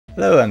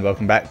Hello and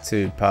welcome back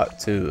to part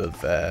 2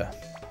 of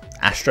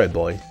Astro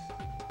Boy.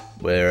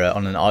 We're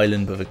on an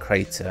island with a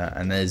crater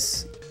and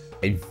there's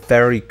a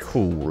very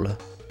cool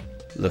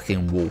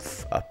looking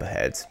wolf up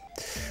ahead.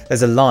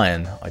 There's a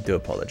lion, I do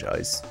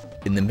apologise,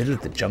 in the middle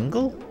of the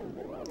jungle?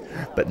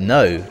 But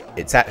no,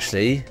 it's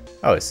actually...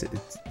 Oh, is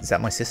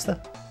that my sister?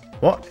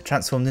 What? It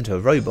transformed into a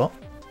robot?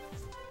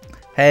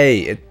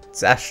 Hey,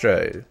 it's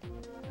Astro.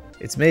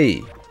 It's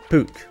me,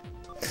 Pook.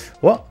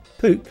 What?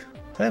 Pook?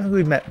 I don't think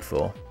we've met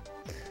before.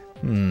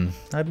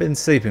 I've been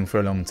sleeping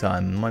for a long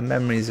time. My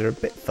memories are a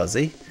bit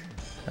fuzzy.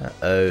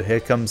 Uh-oh, here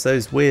comes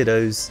those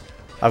weirdos.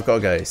 I've got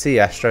to go. See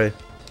you, Astro.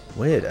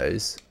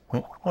 Weirdos?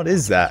 What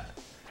is that?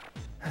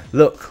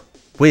 Look,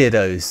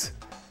 weirdos.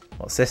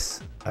 What's this?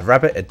 A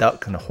rabbit, a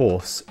duck and a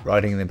horse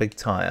riding in a big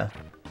tyre.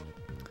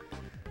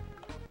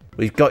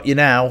 We've got you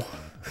now.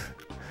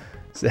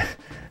 So,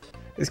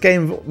 this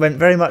game went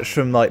very much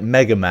from like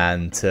Mega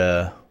Man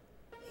to...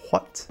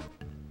 What?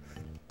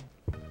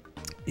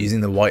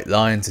 Using the white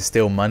lion to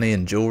steal money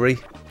and jewellery?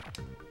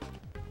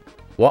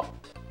 What?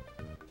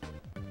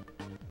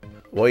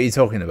 What are you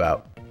talking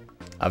about?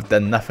 I've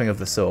done nothing of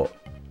the sort.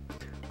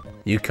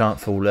 You can't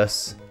fool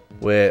us.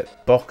 We're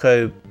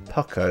Boko,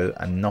 Pucko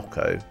and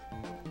Noko.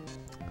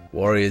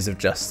 Warriors of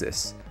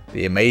Justice.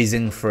 The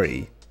Amazing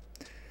Three.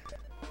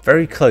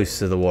 Very close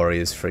to the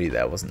Warriors 3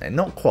 there, wasn't it?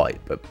 Not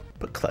quite, but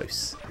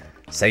close.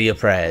 Say your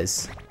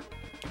prayers.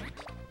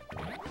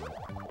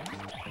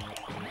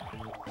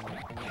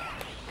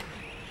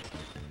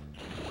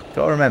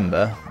 Gotta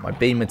remember, my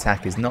beam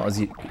attack is not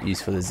as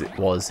useful as it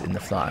was in the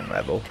flying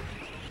level.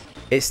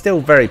 It's still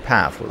very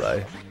powerful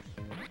though,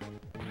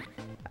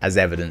 as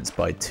evidenced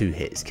by 2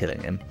 hits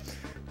killing him.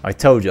 I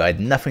told you I had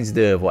nothing to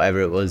do with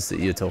whatever it was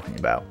that you're talking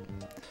about.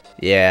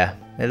 Yeah,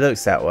 it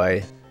looks that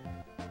way,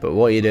 but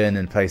what are you doing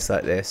in a place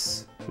like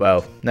this?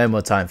 Well, no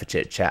more time for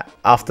chit chat.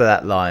 After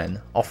that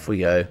lion, off we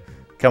go.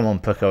 Come on,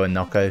 Pucko and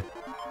Noko.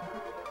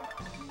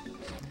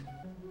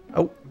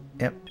 Oh,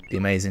 yep, the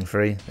Amazing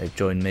Three, they've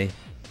joined me.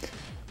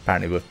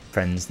 Apparently we're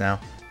friends now.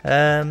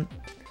 So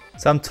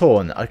I'm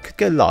torn. I could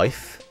go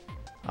life.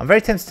 I'm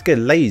very tempted to go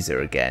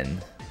laser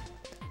again.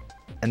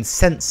 And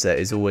sensor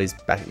is always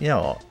back. You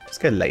know what? Let's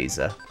go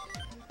laser.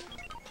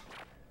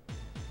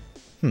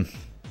 What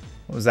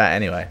was that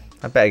anyway?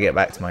 I better get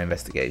back to my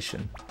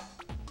investigation.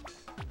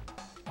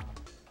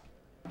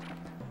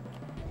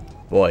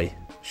 Boy,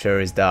 sure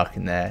is dark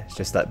in there. It's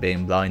just like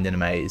being blind in a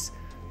maze.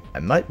 I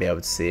might be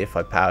able to see if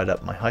I powered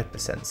up my hyper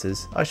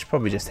sensors. I should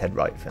probably just head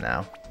right for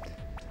now.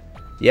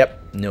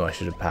 Yep, knew I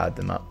should have powered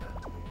them up.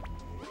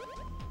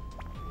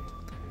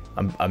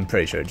 I'm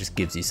pretty sure it just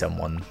gives you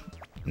someone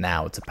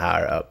now to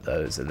power it up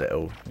though. It's a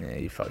little, yeah,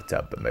 you fucked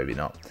up, but maybe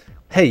not.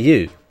 Hey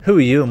you, who are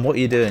you and what are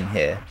you doing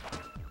here?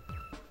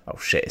 Oh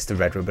shit, it's the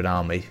Red Ribbon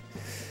Army.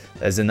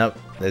 There's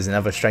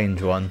another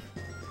strange one.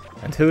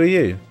 And who are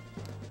you?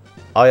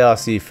 I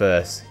ask you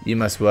first. You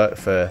must work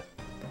for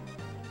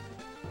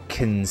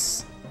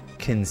Kinsankaku.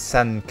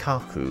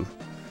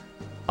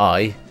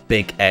 I,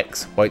 Big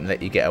X, won't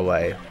let you get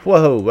away.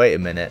 Whoa, wait a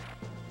minute.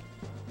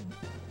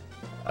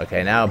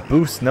 Okay, now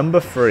boost number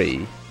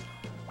 3.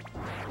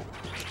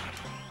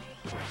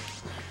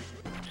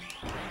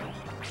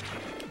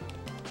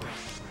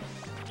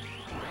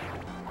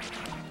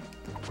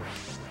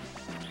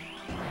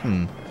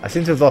 I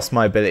seem to have lost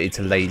my ability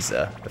to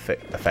laser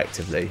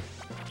effectively.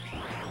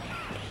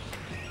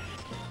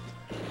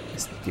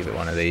 Let's give it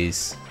one of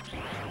these.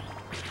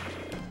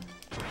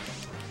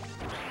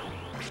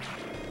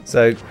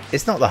 So,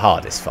 it's not the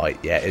hardest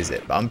fight yet, is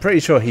it? But I'm pretty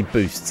sure he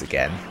boosts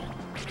again.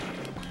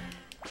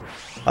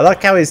 I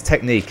like how his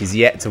technique is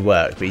yet to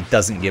work, but he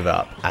doesn't give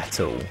up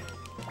at all.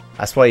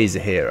 That's why he's a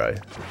hero.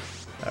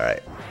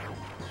 Alright.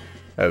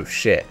 Oh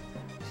shit.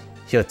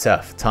 You're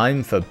tough.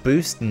 Time for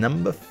boost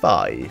number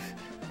 5.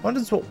 I wonder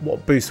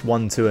what boost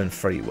 1, 2 and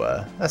 3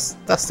 were. That's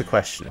the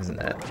question,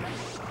 isn't it?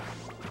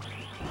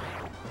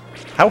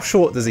 How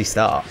short does he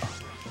start?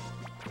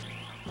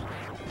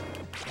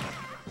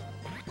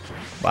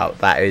 Wow,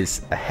 that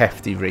is a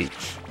hefty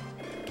reach.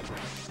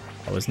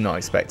 I was not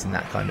expecting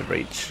that kind of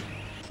reach.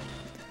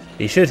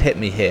 He should hit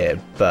me here,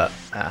 but...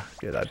 Ah,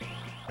 good, I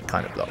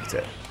kind of blocked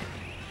it.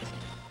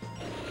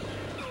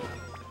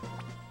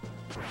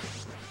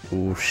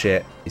 Oh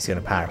shit, he's going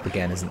to power up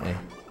again, isn't he?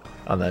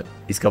 Oh no,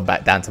 he's gone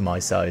back down to my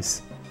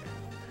size.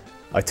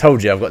 I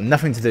told you, I've got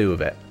nothing to do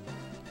with it.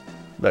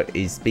 Look,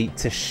 he's beat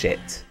to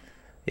shit.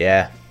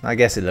 Yeah, I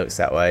guess it looks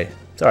that way.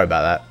 Sorry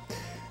about that.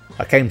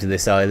 I came to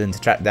this island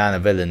to track down a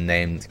villain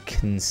named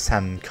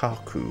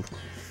Kinsankaku.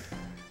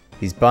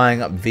 He's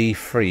buying up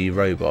V3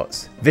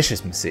 robots,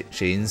 vicious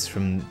machines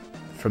from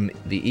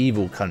the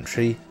evil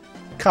country,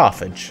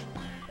 Carthage.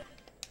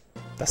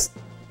 That's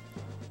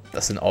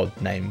an odd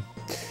name.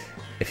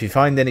 If you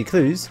find any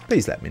clues,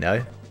 please let me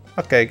know.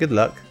 Okay, good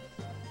luck.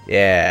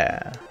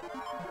 Yeah.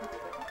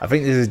 I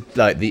think this is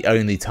like the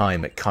only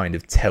time it kind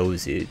of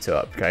tells you to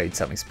upgrade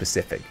something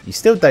specific. You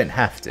still don't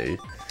have to,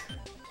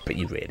 but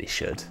you really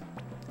should.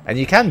 And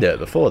you can do it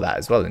before that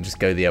as well and just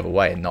go the other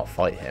way and not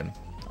fight him.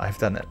 I've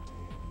done it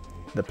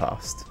in the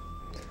past.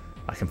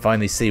 I can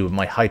finally see with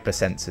my hyper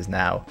sensors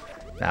now.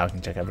 Now I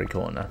can check every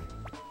corner.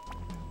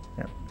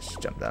 Yep, let's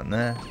jump down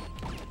there.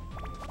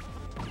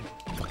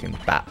 Fucking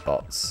bat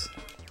bots.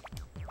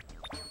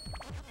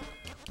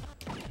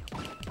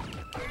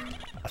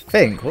 I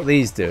think what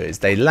these do is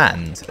they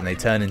land and they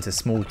turn into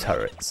small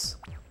turrets.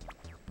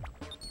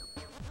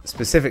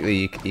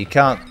 Specifically, you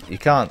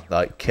can't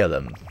like kill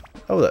them.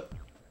 Oh look,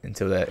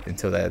 until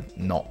they're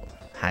not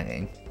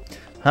hanging.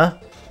 Huh?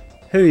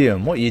 Who are you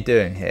and what are you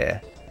doing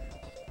here?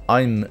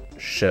 I'm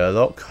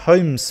Sherlock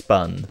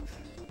Homespun,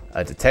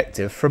 a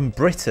detective from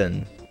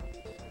Britain.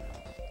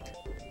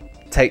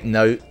 Take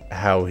note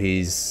how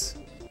he's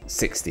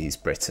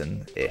 60s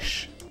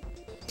Britain-ish.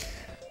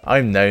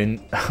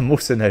 I'm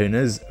also known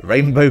as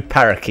Rainbow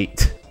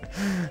Parakeet.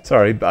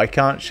 Sorry, but I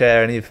can't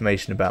share any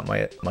information about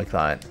my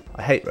client.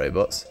 I hate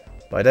robots,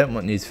 but I don't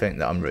want you to think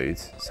that I'm rude,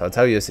 so I'll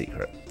tell you a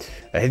secret.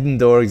 A hidden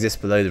door exists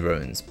below the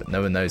ruins, but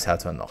no one knows how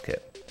to unlock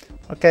it.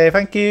 Okay,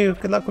 thank you.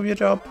 Good luck with your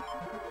job.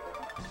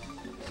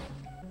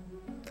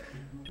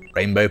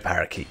 Rainbow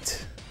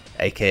Parakeet,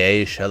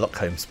 aka Sherlock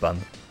Homespun.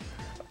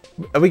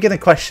 Are we going to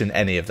question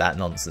any of that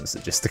nonsense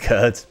that just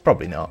occurred?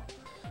 Probably not.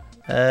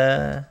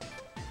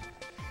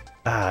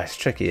 It's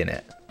tricky, isn't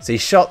it? See,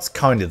 shot's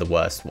kind of the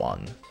worst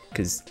one,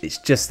 because it's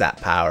just that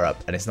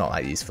power-up, and it's not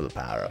that useful a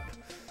power-up.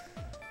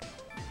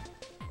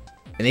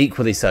 And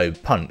equally so,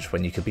 punch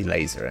when you could be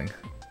lasering.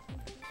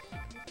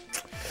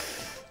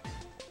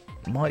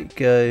 Might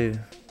go...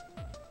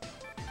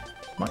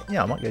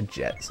 I might go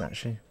jets,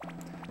 actually.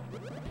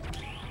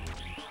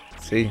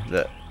 See,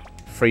 look.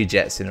 3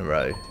 jets in a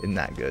row. Isn't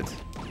that good?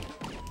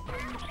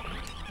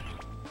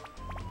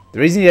 The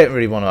reason you don't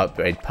really want to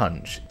upgrade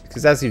punch is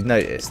because, as you've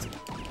noticed,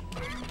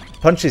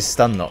 punches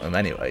stun knock them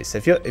anyway. So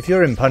if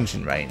you're in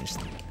punching range,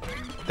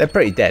 they're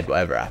pretty dead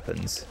whatever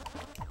happens.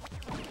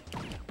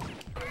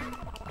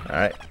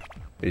 Alright.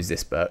 Who's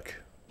this Burke?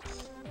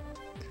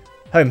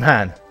 Oh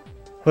man.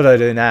 What do I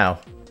do now?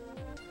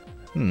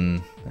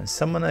 There's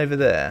someone over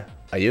there.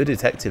 Are you a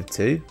detective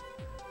too?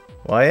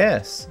 Why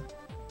yes.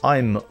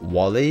 I'm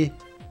Wally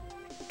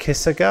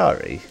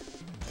Kisagari,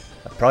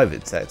 a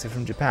private detective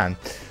from Japan.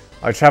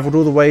 I travelled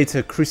all the way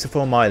to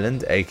Cruciform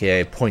Island,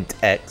 aka Point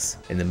X,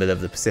 in the middle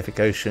of the Pacific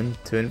Ocean,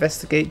 to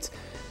investigate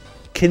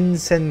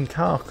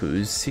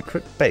Kinsenkaku's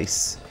secret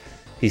base.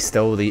 He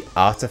stole the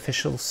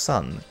artificial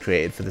sun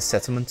created for the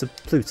settlement of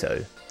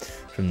Pluto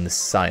from the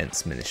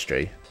Science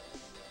Ministry.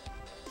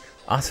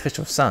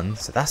 Artificial sun?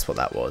 So that's what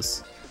that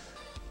was.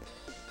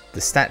 The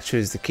statue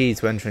is the key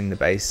to entering the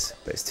base,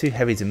 but it's too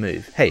heavy to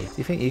move. Hey, do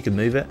you think you can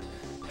move it?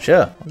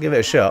 Sure, I'll give it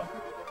a shot.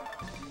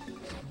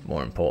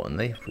 More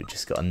importantly, we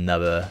just got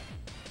another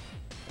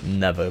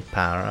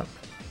power up.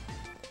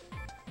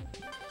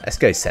 Let's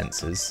go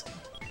sensors.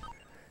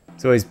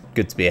 It's always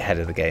good to be ahead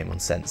of the game on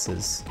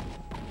sensors.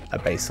 A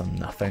base on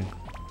nothing.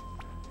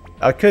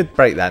 I could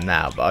break that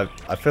now, but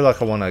I feel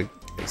like I want to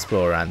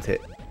explore around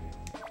it.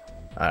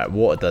 Alright,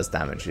 water does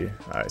damage you.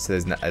 Alright, so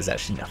there's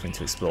actually nothing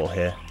to explore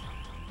here.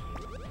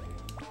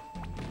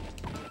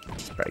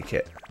 Just break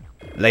it.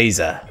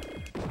 Laser.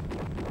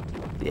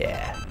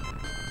 Yeah.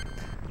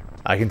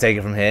 I can take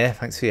it from here.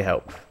 Thanks for your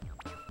help.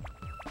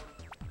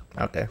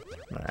 Okay.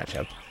 Well,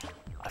 actually,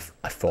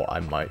 I thought I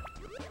might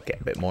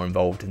get a bit more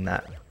involved in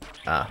that.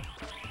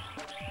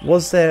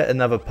 Was there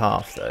another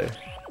path, though?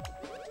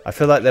 I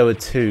feel like there were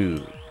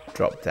 2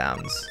 drop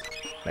downs.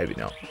 Maybe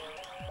not.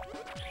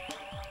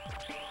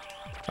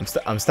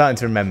 I'm starting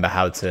to remember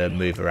how to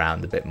move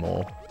around a bit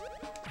more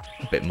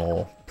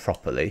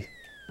properly,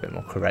 a bit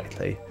more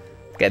correctly.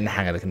 Getting the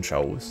hang of the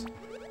controls.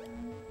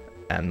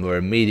 And we're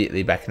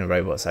immediately back in a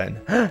robot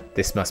zone.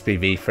 This must be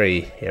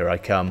V3. Here I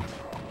come.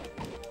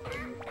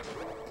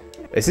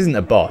 This isn't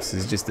a boss.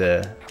 It's just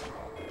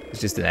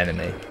an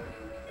enemy.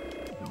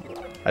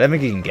 I don't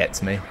think he can get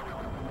to me.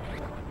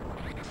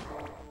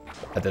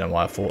 I don't know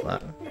why I thought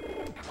that.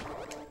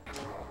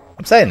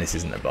 I'm saying this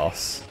isn't a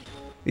boss.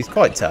 He's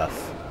quite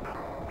tough.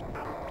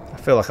 I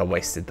feel like I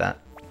wasted that.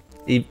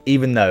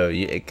 Even though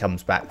it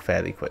comes back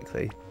fairly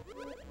quickly.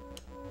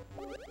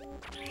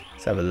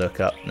 Let's have a look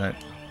up. No.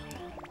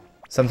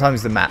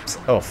 Sometimes the maps...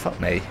 Oh, fuck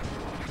me.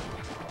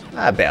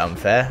 That's a bit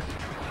unfair.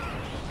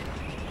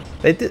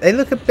 They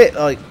look a bit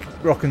like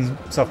Rock and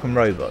Sock and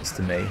Robots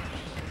to me.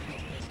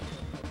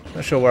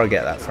 Not sure where I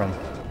get that from.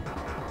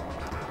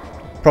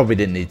 Probably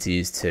didn't need to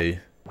use 2.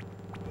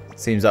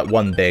 Seems like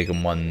 1 big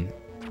and one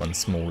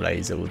small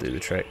laser will do the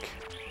trick.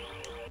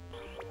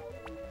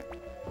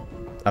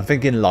 I'm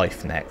thinking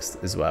life next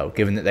as well,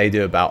 given that they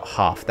do about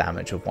half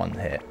damage of 1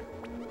 hit.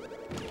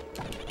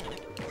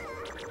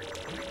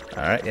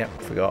 Alright, yep,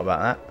 forgot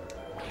about that.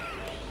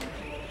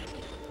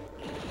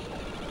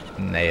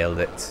 Nailed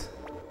it.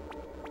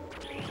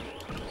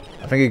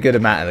 I think a good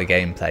amount of the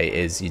gameplay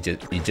is you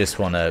just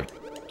want to...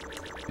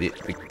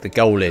 The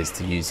goal is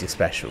to use your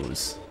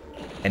specials.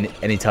 And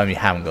anytime you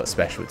haven't got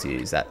special to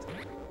use, that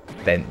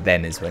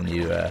then is when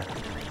you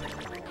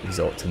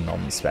resort to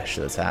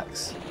non-special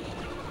attacks.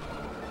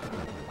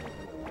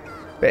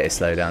 Bit of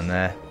slowdown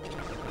there.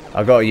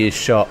 I got to use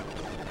shot.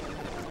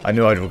 I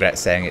knew I'd regret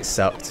saying it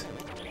sucked.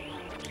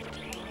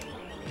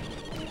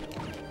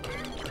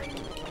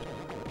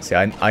 See,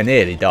 I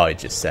nearly died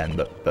just then,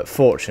 but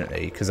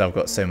fortunately, because I've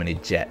got so many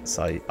jets,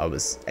 I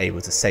was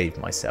able to save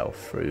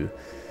myself through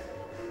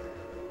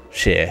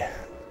sheer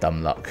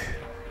dumb luck.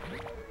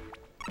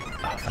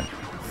 Oh, thank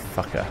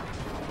fucker.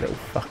 Little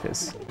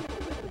fuckers.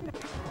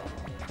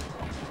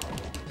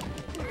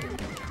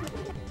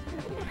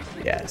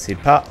 Yeah, see,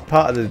 part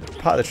of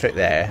the trick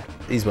there,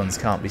 these ones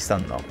can't be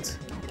stun locked.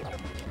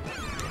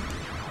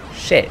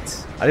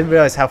 Shit! I didn't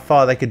realise how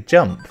far they could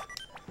jump.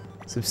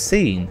 It's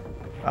obscene.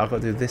 I've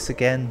got to do this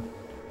again.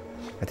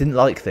 I didn't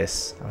like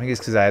this. I think it's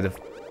because I had a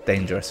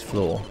dangerous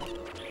floor.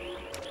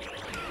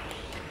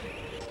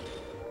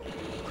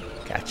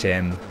 Catch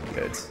him.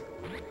 Good.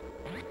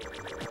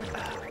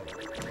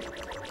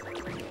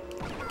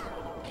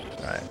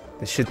 Right.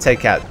 This should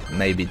take out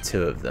maybe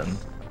 2 of them.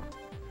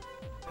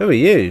 Who are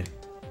you?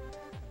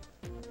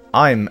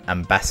 I'm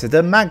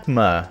Ambassador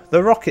Magma,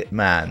 the Rocket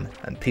Man,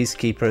 and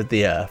Peacekeeper of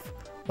the Earth.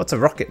 What's a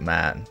Rocket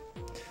Man?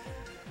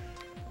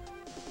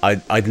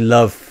 I'd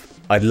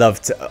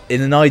love to,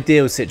 in an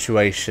ideal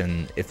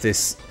situation, if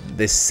this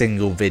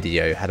single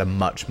video had a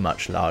much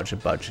larger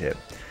budget,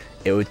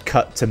 it would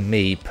cut to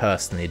me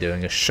personally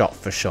doing a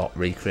shot-for-shot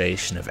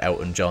recreation of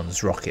Elton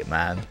John's Rocket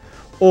Man,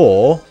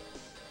 or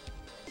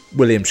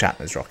William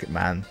Shatner's Rocket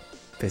Man,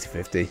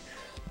 50-50.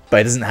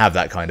 But it doesn't have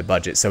that kind of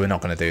budget, so we're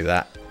not going to do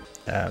that.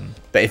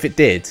 But if it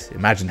did,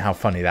 imagine how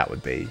funny that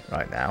would be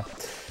right now.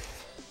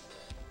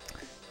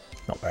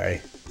 Not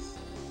very.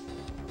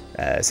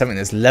 Something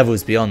that's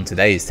levels beyond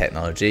today's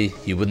technology,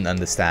 you wouldn't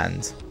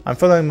understand. I'm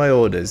following my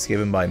orders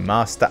given by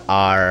Master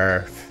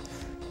Arf,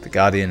 the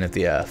Guardian of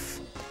the Earth.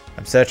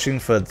 I'm searching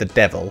for the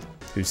Devil,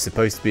 who's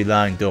supposed to be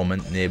lying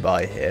dormant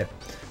nearby here,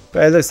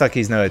 but it looks like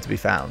he's nowhere to be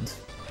found.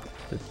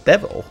 The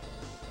Devil?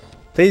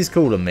 Please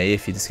call on me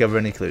if you discover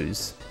any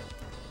clues.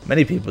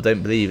 Many people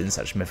don't believe in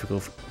such mythical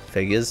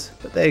figures,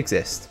 but they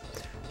exist.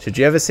 Should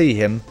you ever see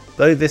him,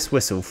 blow this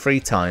whistle 3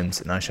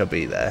 times and I shall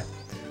be there.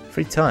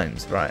 3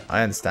 times, right,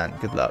 I understand,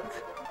 good luck.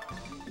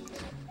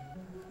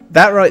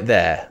 That right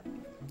there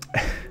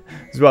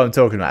is what I'm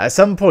talking about. At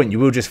some point you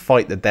will just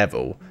fight the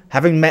devil.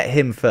 Having met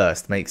him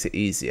first makes it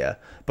easier.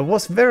 But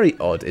what's very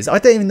odd is I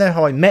don't even know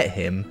how I met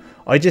him.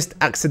 I just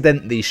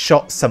accidentally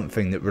shot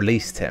something that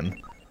released him.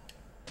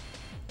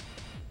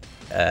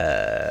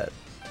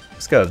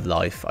 Let's go with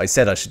life. I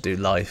said I should do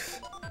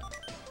life.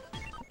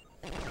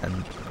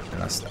 And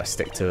I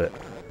stick to it.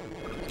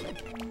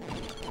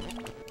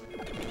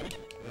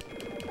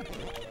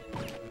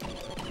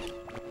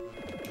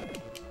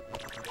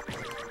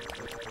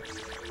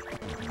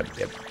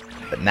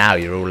 But now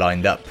you're all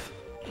lined up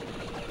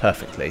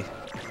perfectly.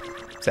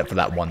 Except for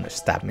that one that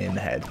stabbed me in the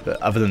head. But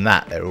other than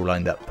that, they're all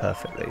lined up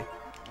perfectly.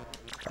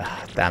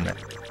 Ah, damn it.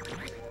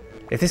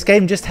 If this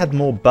game just had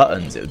more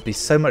buttons, it would be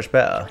so much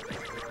better.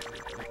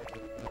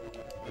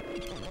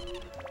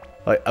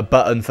 Like a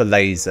button for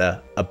laser,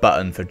 a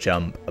button for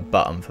jump, a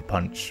button for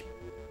punch,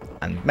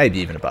 and maybe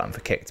even a button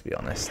for kick, to be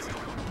honest.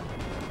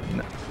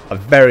 I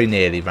very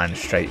nearly ran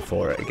straight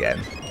for it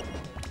again.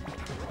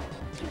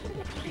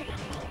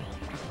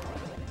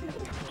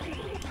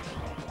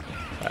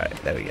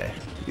 Alright, there we go.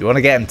 You want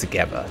to get them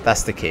together.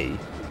 That's the key,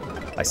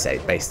 I say,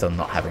 based on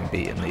not having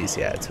beaten these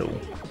yet at all.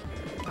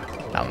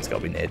 That one's got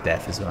to be near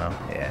death as well.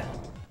 Yeah.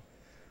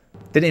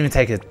 Didn't even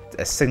take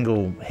a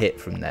single hit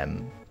from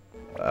them.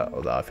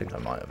 Although I think I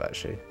might have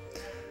actually.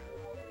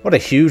 What a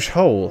huge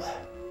hole.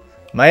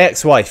 My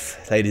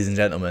ex-wife, ladies and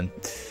gentlemen.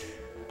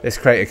 This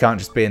crater can't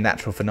just be a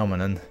natural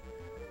phenomenon.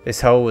 This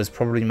hole was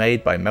probably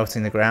made by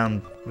melting the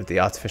ground with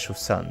the artificial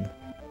sun.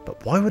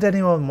 But why would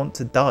anyone want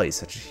to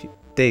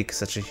dig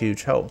such a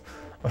huge hole?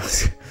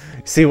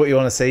 See what you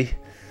want to see?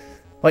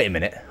 Wait a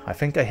minute. I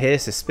think I hear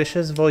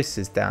suspicious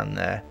voices down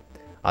there.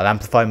 I'll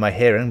amplify my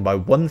hearing by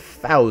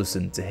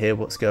 1,000 to hear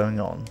what's going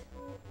on.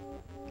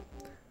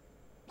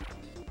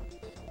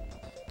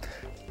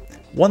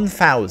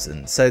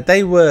 1,000. So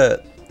they were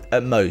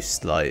at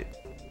most like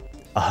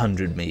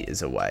 100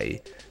 meters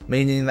away,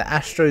 meaning that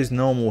Astro's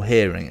normal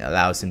hearing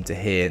allows him to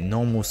hear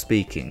normal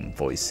speaking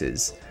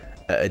voices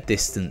at a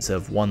distance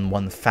of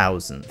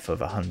 1/1000th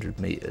of 100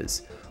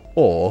 meters,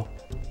 or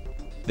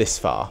this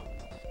far.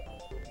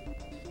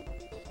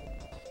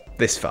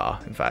 This far,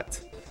 in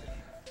fact.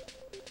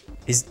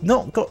 He's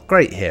not got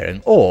great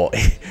hearing, or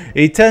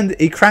he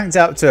cranked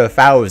up to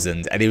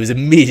 1,000 and he was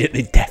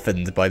immediately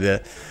deafened by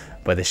the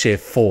sheer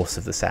force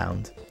of the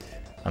sound.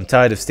 I'm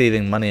tired of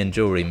stealing money and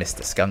jewellery,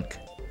 Mr. Skunk.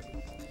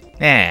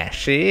 Yeah,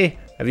 see?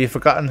 Have you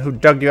forgotten who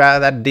dug you out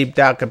of that deep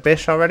dark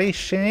abyss already,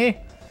 see?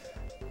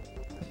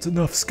 That's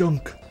enough,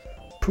 Skunk.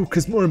 Pook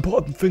has more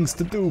important things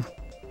to do.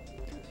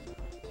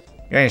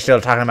 You ain't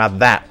still talking about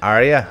that,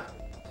 are you?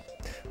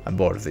 I'm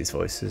bored of these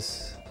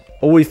voices.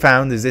 All we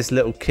found is this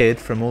little kid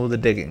from all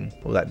that digging.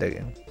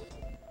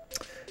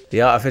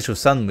 The artificial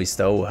sun we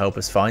stole will help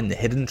us find the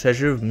hidden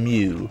treasure of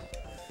Mew.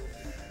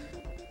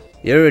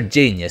 You're a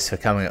genius for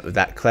coming up with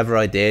that clever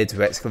idea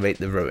to excavate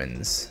the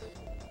ruins.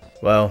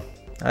 Well,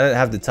 I don't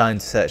have the time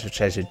to search for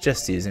treasure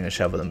just using a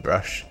shovel and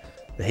brush.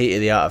 The heat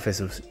of the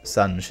artificial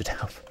sun should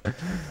help.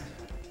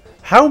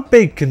 How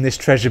big can this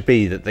treasure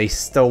be that they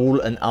stole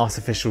an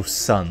artificial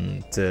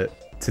sun to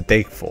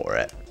dig for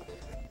it?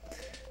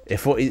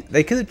 If what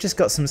they could have just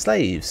got some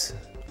slaves,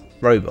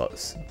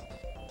 robots,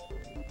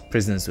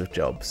 prisoners with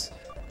jobs.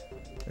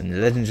 And the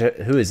legend,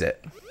 who is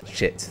it?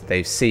 Shit,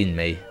 they've seen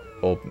me,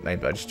 or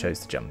maybe I just chose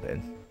to jump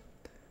in.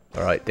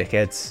 All right,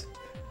 dickheads,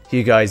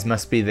 you guys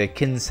must be the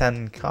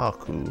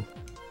Kinsan-kaku.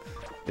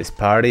 This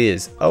party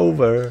is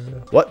over.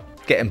 What?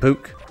 Get him,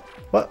 Pook.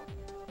 What?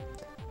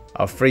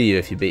 I'll free you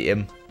if you beat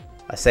him.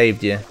 I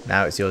saved you.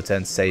 Now it's your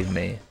turn to save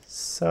me.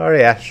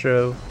 Sorry,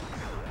 Astro.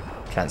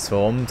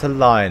 Transform to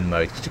lion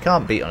mode, because you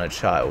can't beat on a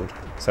child.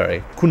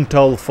 Sorry.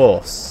 Kuntal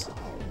Force.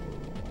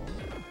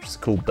 Which is a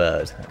cool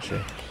bird,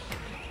 actually.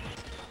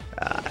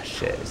 Ah,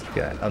 shit. It's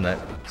gonna, oh no.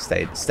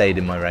 Stayed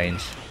in my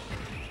range.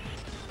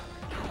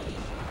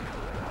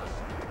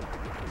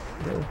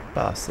 Little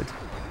bastard.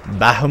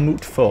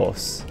 Bahamut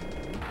Force.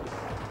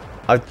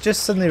 I've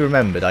just suddenly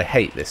remembered I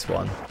hate this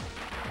one.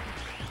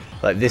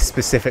 Like this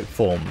specific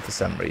form for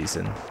some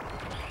reason.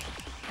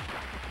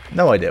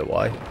 No idea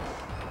why.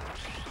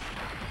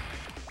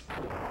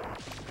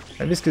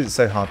 Maybe it's because it's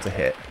so hard to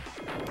hit.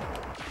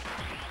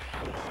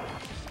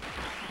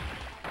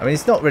 I mean,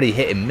 it's not really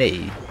hitting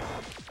me.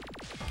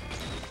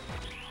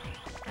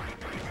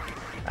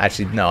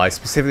 Actually, no, I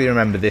specifically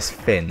remember this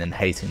fin and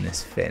hating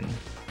this fin.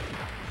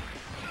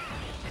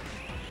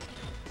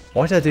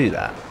 Why did I do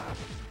that?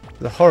 It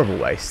was a horrible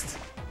waste.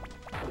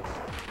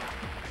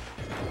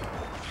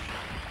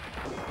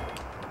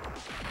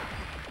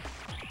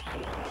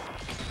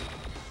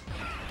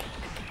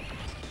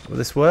 Will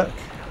this work?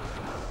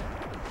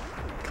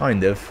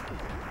 Kind of.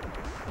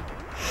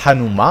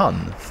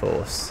 Hanuman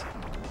Force,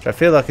 which I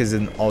feel like is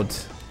an odd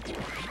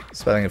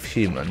spelling of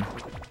human,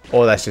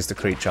 or that's just a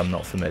creature I'm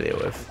not familiar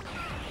with.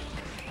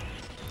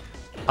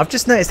 I've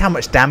just noticed how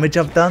much damage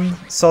I've done.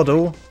 Sod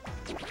all.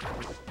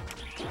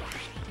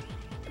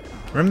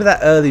 Remember that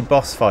early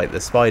boss fight, the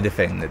spider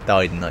thing that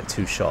died in like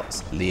 2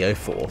 shots? Leo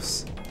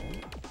Force.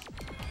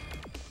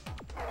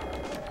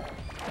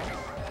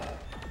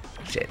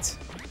 Shit.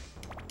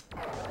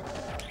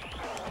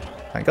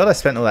 Thank God I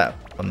spent all that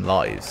on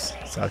lives,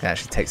 so I can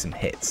actually take some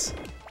hits.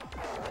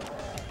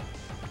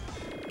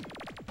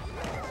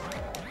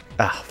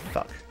 Ah,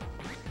 fuck.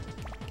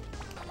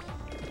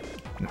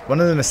 One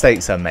of the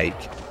mistakes I make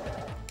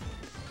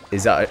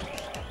is that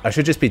I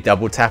should just be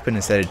double tapping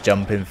instead of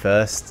jumping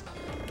first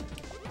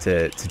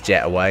to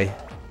jet away.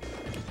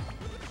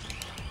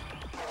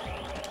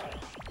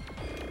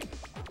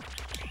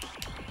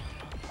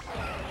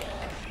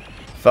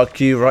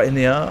 Fuck you right in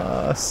the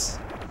ass.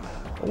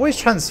 Always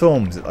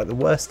transforms at like the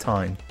worst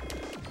time.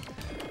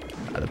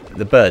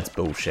 The bird's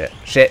bullshit.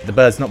 Shit, the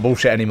bird's not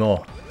bullshit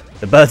anymore.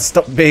 The bird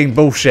stopped being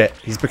bullshit.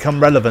 He's become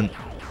relevant.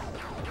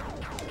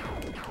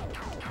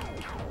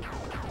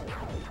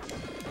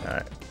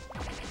 Alright.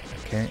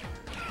 Okay.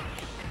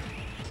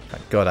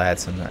 Thank God I had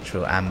some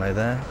natural ammo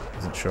there.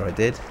 Wasn't sure I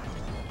did.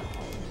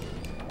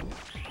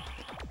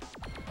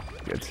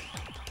 Good.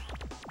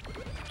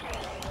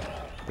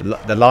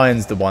 The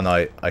lion's the one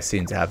I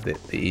seem to have the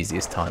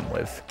easiest time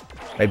with.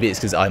 Maybe it's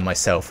because I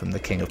myself am the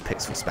king of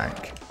Pixel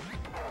Spank.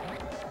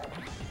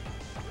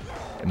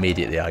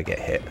 Immediately I get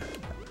hit.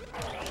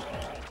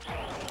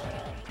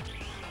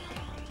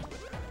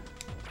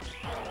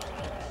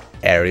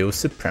 Aerial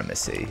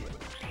supremacy.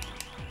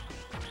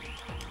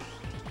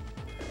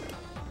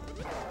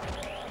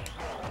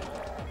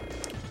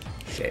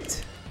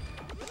 Shit.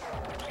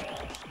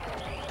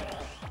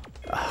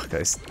 Oh,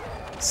 guys,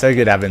 so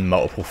good having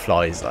multiple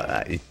flies like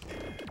that.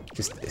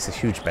 It's a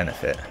huge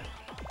benefit.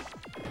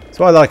 That's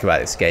what I like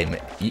about this game.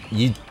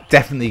 You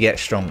definitely get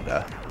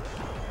stronger.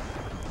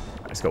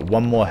 It's got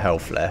 1 more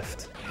health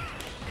left,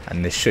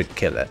 and this should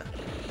kill it.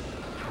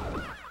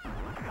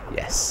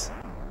 Yes.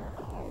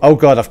 Oh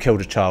god, I've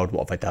killed a child.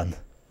 What have I done?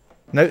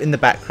 Note in the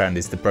background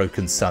is the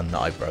broken sun that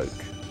I broke.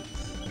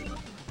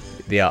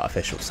 The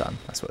artificial sun.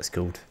 That's what it's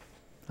called.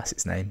 That's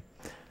its name.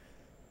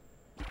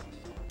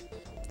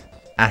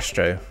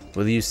 Astro,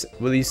 will you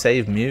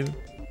save Mew?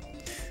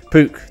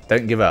 Pook,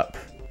 don't give up.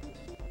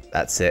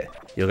 That's it.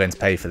 You're going to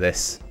pay for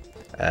this.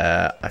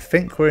 I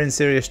think we're in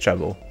serious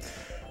trouble.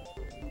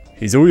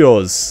 He's all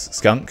yours,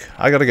 Skunk.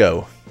 I gotta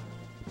go.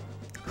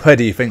 Where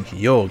do you think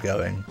you're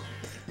going?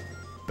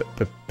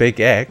 Big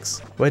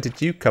X? Where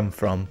did you come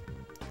from?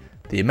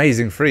 The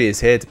Amazing Three is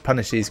here to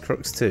punish these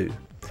crooks too.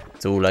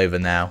 It's all over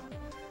now.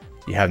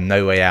 You have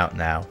no way out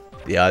now.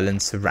 The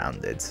island's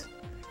surrounded.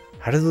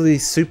 How did all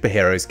these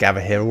superheroes gather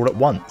here all at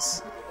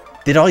once?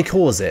 Did I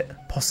cause it?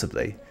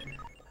 Possibly.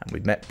 And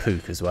we've met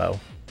Pook as well.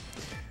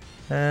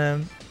 I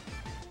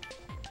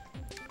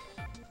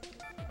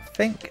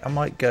think I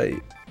might go...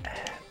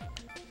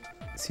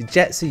 See,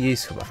 jets are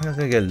useful, but I think I'm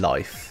going to go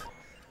life.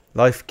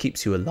 Life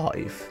keeps you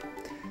alive.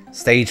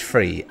 Stage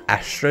 3,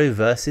 Astro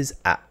versus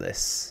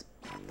Atlas.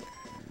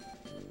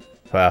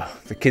 Well,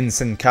 the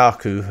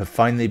Kinsan-kaku have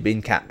finally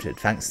been captured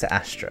thanks to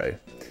Astro.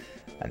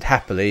 And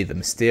happily, the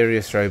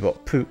mysterious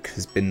robot Pook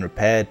has been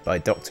repaired by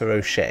Dr.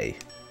 O'Shea.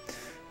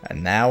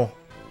 And now,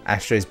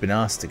 Astro's been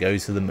asked to go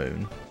to the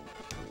moon.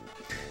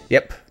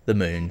 Yep, the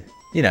moon.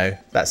 You know,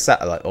 that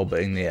satellite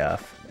orbiting the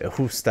Earth. It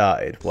all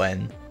started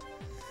when...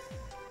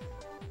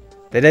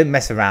 They don't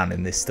mess around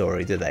in this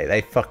story, do they?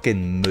 They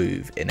fucking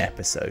move in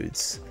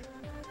episodes.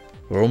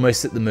 We're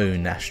almost at the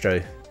moon,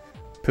 Astro.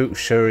 Pook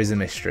sure is a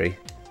mystery.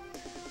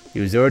 He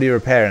was already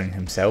repairing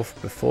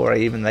himself before I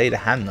even laid a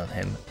hand on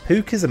him.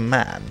 Pook is a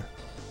man.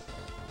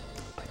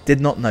 I did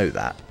not know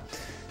that.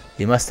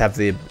 He must have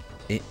the...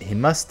 He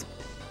must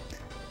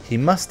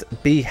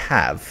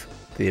have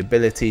the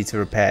ability to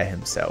repair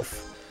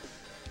himself.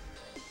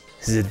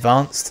 His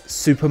advanced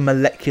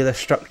supermolecular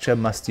structure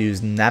must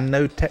use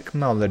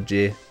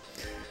nanotechnology.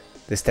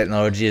 This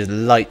technology is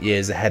light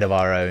years ahead of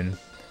our own.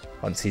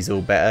 Once he's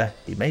all better,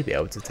 he may be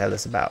able to tell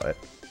us about it.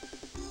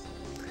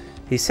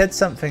 He said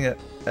something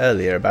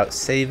earlier about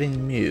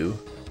saving Mu.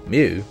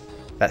 Mu?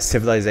 That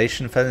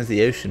civilization fell into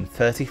the ocean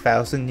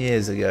 30,000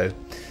 years ago.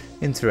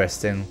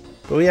 Interesting,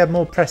 but we have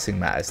more pressing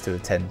matters to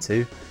attend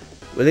to.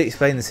 Will he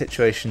explain the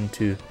situation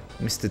to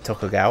Mr.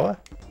 Tokugawa?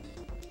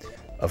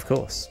 Of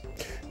course.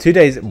 2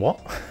 days... What?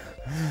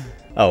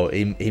 Oh,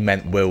 he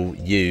meant, will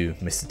you,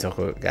 Mr.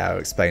 Tokugawa,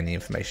 explain the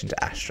information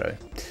to Astro?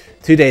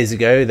 2 days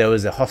ago, there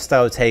was a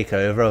hostile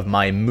takeover of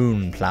my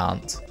moon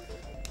plant.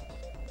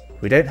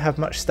 We don't have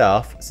much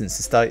staff, since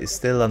the site is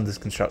still under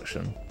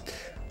construction.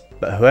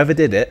 But whoever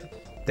did it,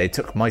 they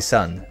took my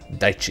son,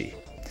 Daichi,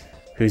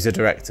 who's a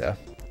director,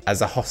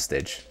 as a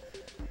hostage.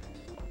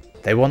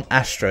 They want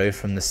Astro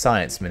from the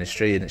Science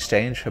Ministry in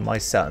exchange for my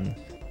son.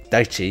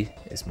 Daichi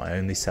is my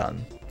only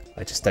son.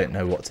 I just don't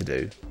know what to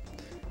do.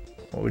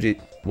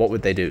 What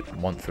would they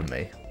want from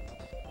me?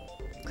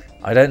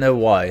 I don't know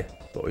why,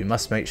 but we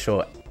must make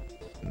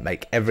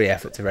every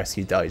effort to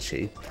rescue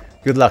Daichi.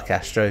 Good luck,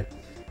 Astro.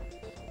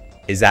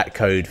 Is that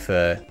code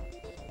for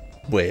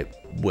we're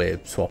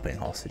swapping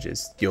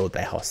hostages? You're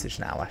their hostage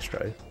now,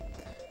 Astro.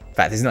 In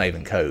fact, it's not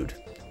even code.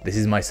 This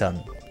is my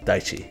son,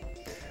 Daichi.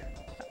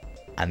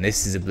 And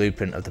this is a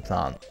blueprint of the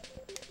plant.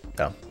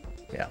 Oh,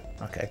 yeah,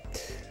 okay.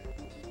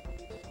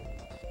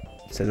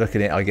 So look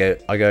at it, I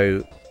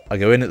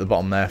go in at the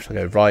bottom left, I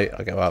go right,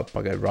 I go up,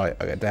 I go right,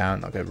 I go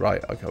down, I go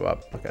right, I go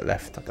up, I go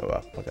left, I go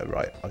up, I go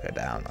right, I go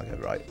down, I go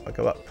right, I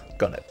go up.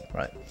 Got it,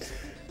 right.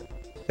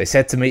 They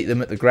said to meet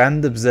them at the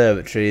Grand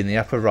Observatory in the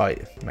upper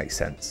right. Makes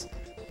sense.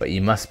 But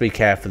you must be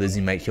careful as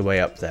you make your way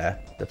up there.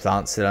 The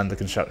plant's still under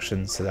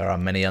construction, so there are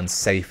many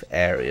unsafe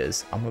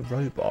areas. I'm a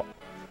robot.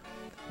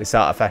 This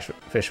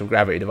artificial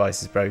gravity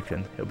device is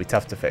broken. It'll be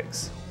tough to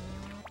fix.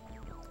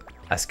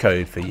 That's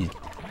code for you.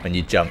 When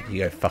you jump,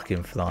 you go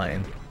fucking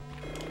flying.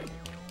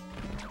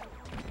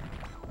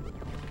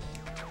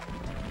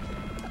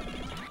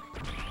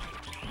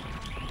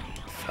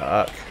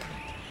 Fuck.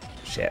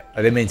 Shit.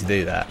 I didn't mean to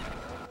do that.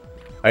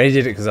 I only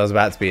did it because I was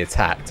about to be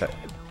attacked.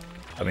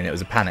 I mean, it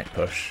was a panic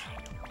push.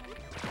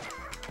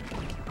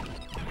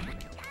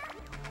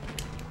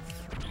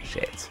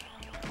 Shit.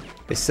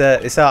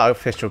 This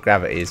artificial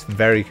gravity is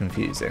very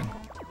confusing.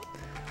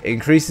 It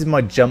increases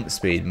my jump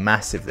speed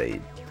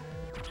massively,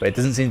 but it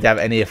doesn't seem to have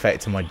any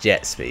effect on my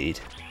jet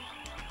speed.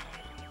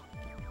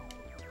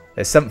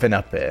 There's something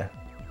up here.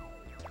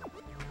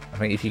 I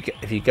think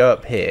if you go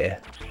up here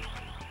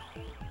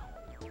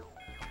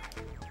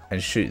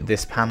and shoot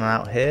this panel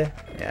out here,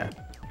 yeah.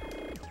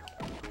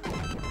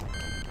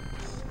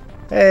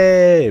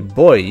 Hey,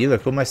 boy, you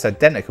look almost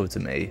identical to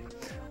me.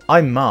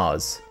 I'm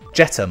Mars,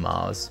 Jetta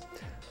Mars.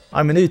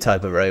 I'm a new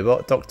type of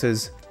robot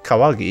Doctors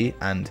Kawagi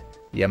and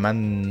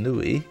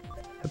Yamanui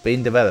have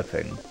been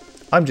developing.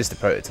 I'm just a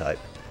prototype,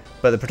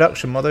 but the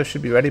production model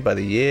should be ready by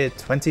the year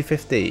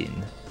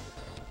 2015.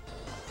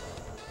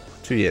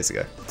 2 years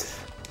ago.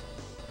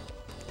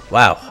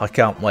 Wow, I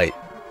can't wait.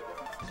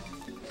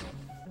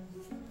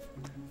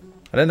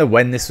 I don't know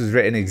when this was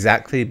written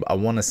exactly, but I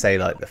want to say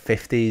like the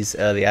 50s,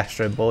 early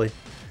Astro Boy.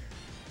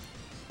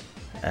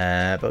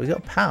 But we've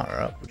got power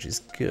up, which is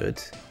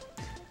good.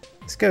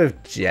 Let's go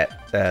with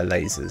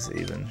lasers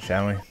even,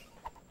 shall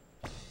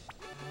we?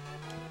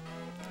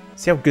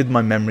 See how good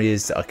my memory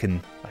is that I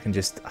can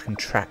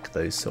track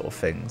those sort of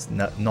things.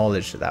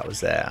 Knowledge that was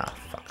there. Ah,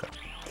 fuck it.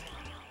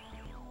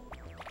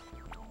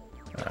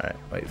 Alright,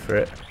 wait for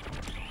it.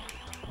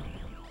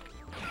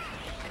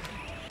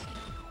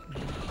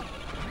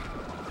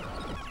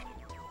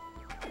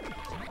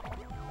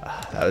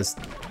 That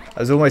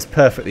was almost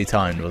perfectly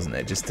timed, wasn't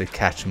it? Just to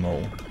catch them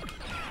all.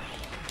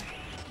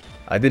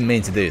 I didn't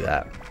mean to do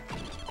that.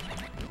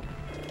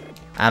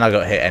 And I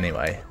got hit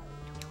anyway.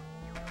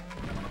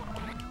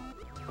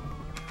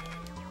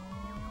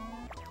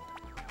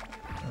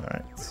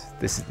 Alright.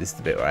 This is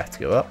the bit where I have to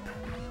go up.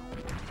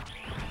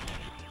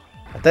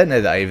 I don't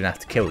know that I even have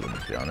to kill them,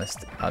 to be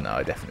honest. Oh no,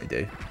 I definitely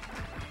do.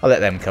 I'll let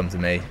them come to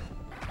me.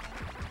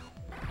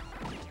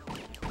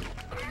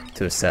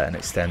 To a certain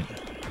extent.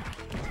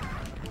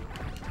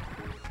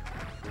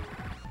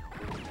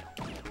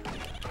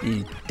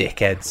 You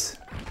dickheads.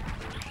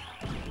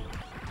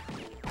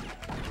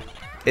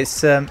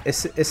 It's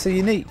a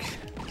unique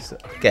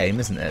game,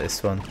 isn't it,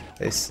 this one?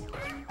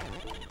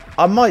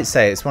 I might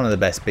say it's one of the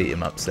best beat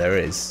 'em ups there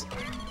is.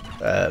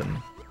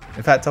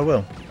 In fact, I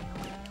will.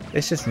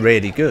 It's just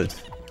really good.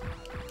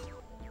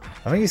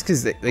 I think it's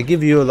because they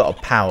give you a lot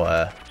of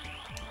power.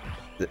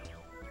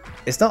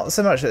 It's not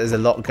so much that there's a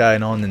lot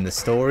going on in the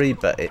story,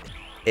 but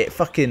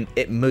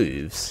it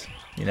moves,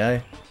 you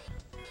know?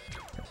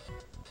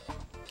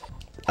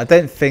 I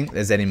don't think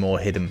there's any more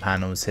hidden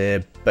panels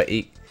here, but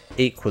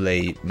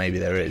equally, maybe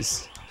there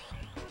is.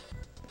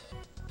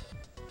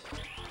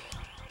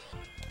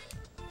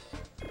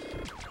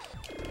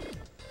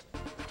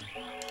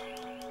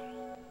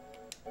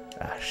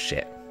 Ah,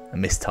 shit. I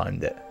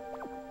mistimed it.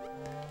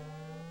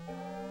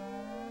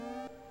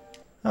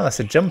 Oh,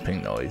 that's a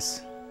jumping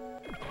noise.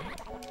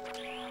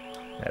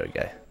 There we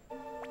go.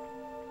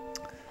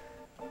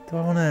 Do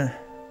I want to...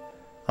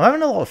 I'm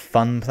having a lot of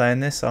fun playing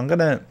this, so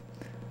I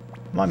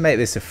might make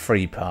this a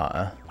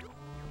three-parter.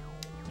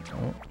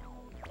 Oh.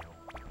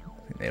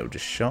 I think they all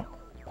just shot.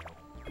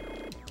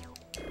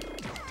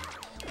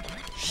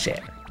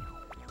 Shit.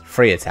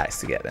 3 attacks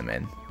to get them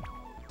in.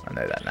 I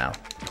know that now.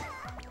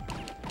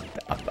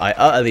 I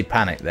utterly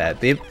panicked there.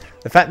 The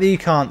fact that you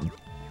can't,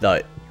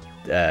 like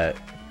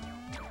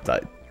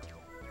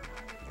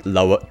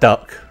lower,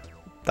 duck,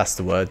 that's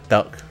the word,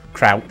 duck,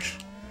 crouch,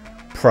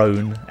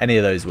 prone, any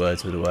of those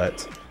words would have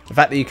worked. The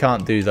fact that you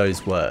can't do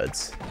those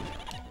words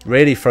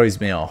really throws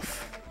me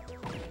off.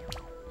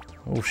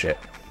 Oh shit.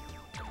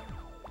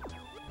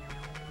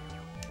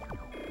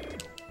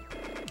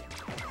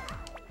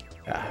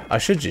 I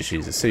should just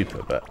use a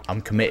super, but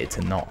I'm committed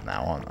to not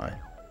now, aren't I?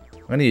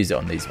 I'm going to use it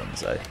on these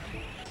ones though.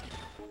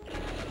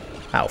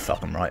 That'll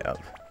fuck them right up.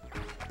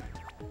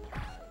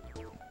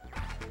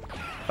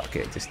 Fuck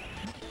it, just...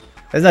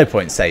 There's no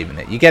point saving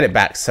it. You get it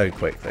back so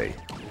quickly.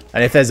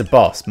 And if there's a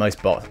boss,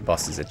 most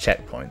bosses are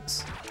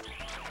checkpoints.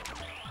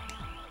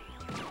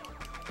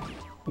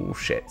 Oh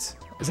shit.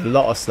 There's a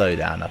lot of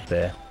slowdown up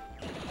here.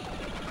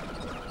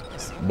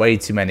 There's way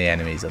too many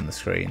enemies on the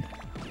screen.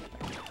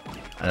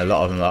 And a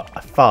lot of them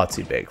are far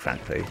too big,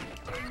 frankly.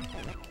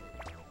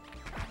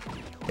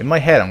 In my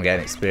head, I'm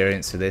getting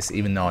experience for this,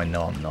 even though I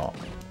know I'm not.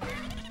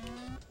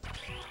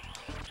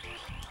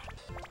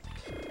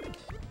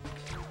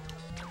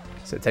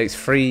 So it takes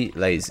 3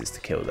 lasers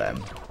to kill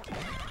them.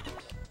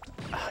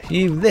 Oh,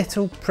 you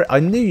little I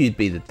knew you'd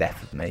be the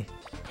death of me.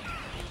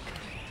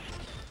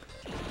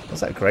 What's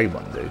that grey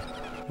one do?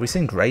 Have we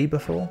seen grey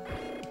before?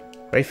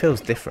 Grey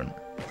feels different.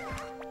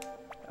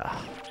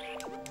 Oh.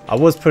 I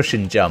was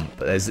pushing jump,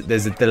 but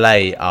there's a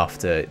delay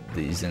after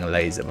using a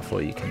laser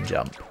before you can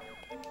jump.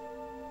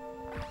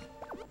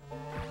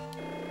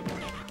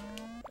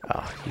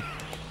 Oh, you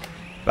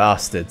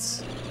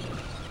bastards.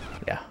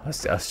 Yeah, I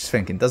was just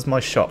thinking, does my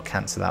shot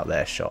cancel out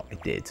their shot?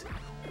 It did.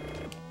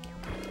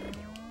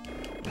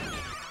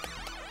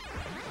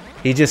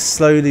 He just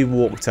slowly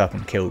walked up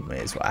and killed me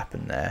is what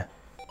happened there.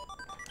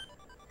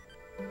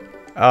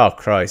 Oh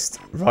Christ,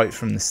 right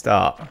from the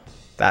start.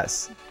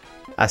 That's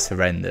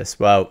horrendous.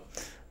 Well,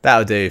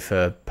 that'll do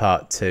for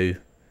part 2.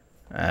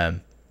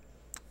 Let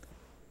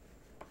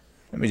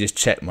me just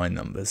check my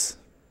numbers.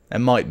 There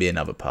might be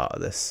another part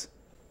of this.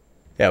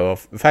 Yeah, well,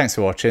 thanks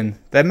for watching.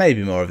 There may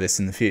be more of this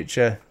in the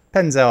future.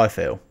 Depends how I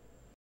feel.